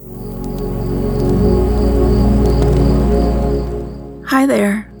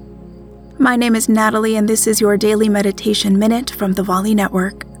there. My name is Natalie, and this is your Daily Meditation Minute from the Volley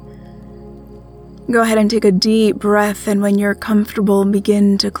Network. Go ahead and take a deep breath, and when you're comfortable,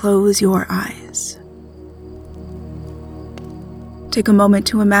 begin to close your eyes. Take a moment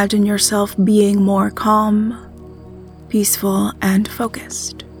to imagine yourself being more calm, peaceful, and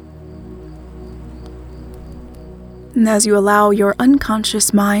focused. And as you allow your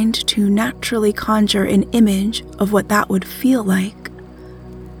unconscious mind to naturally conjure an image of what that would feel like,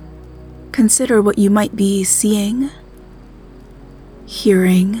 consider what you might be seeing,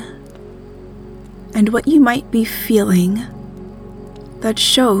 hearing, and what you might be feeling that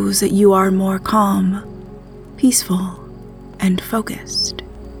shows that you are more calm, peaceful, and focused.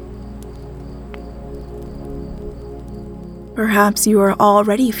 Perhaps you are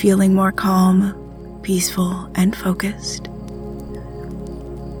already feeling more calm, peaceful, and focused.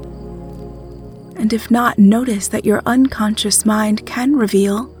 And if not, notice that your unconscious mind can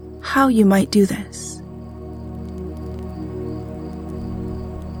reveal how you might do this.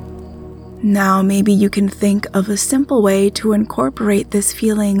 Now maybe you can think of a simple way to incorporate this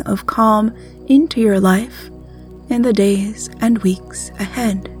feeling of calm into your life in the days and weeks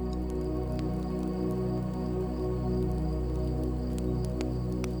ahead.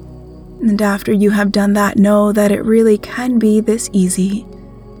 And after you have done that, know that it really can be this easy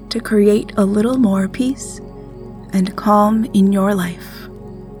to create a little more peace and calm in your life.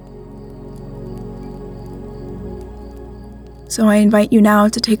 So I invite you now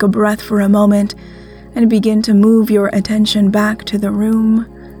to take a breath for a moment and begin to move your attention back to the room,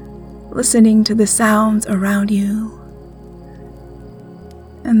 listening to the sounds around you.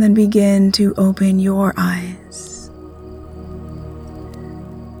 And then begin to open your eyes.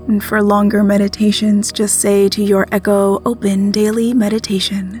 And for longer meditations, just say to your echo, "Open daily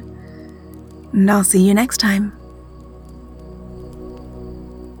meditation." And I'll see you next time.